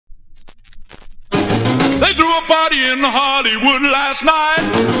a party in Hollywood last night.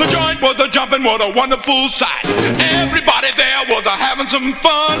 The joint was a jumping, what a wonderful sight. Everybody there was having some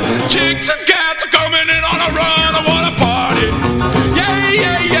fun. Chicks and cats are coming in on a run. What a party! Yay,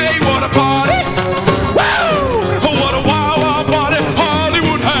 yay, yay, what a party! Woo! What a wild, wild party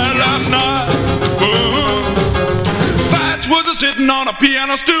Hollywood had last night. Fats was sitting on a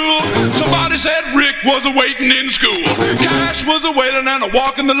piano stool. Somebody said Rick was waiting in school. Cash was waiting and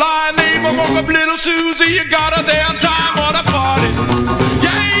walking the line. They even woke up little Susie. You got her there on time. What a party!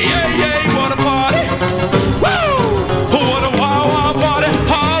 Yay, yay, yay, what a party! Woo! What a wild, wild party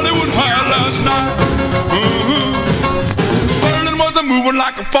Hollywood had last night. Berlin was moving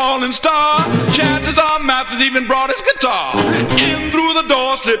like a falling star. Chances are Mathis even brought his guitar. In through the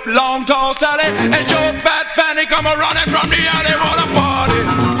door slipped long, tall Sally, and short, fat Fanny come a-running from the alley. What a party!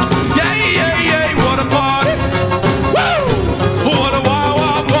 Yay, yay, yay, what a party! Woo! What a wild,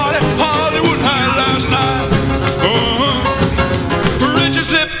 wild party Hollywood had last night. Richard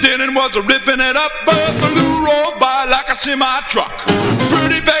slipped in and was ripping it up, but the Lou rolled by like a semi-truck.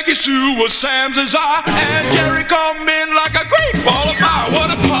 Pretty Becky Sue was Sam's desire, and Jerry come in like a great ball of fire.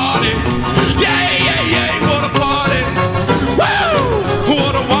 What a party! Yay, yay, yay, what a party! Woo!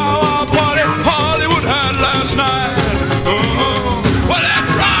 What a wild, wild party Hollywood had last night. Well,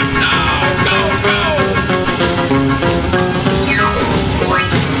 let's rock now! Go, go!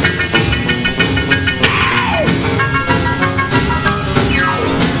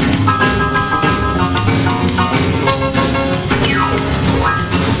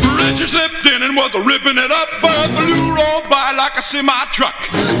 Richard slipped in and was ripping it up, but the Lou rolled by like a semi-truck.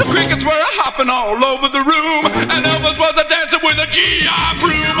 The crickets were hopping all over the room, and Elvis was dancing with a GI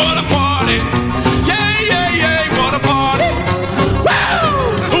broom. What a party!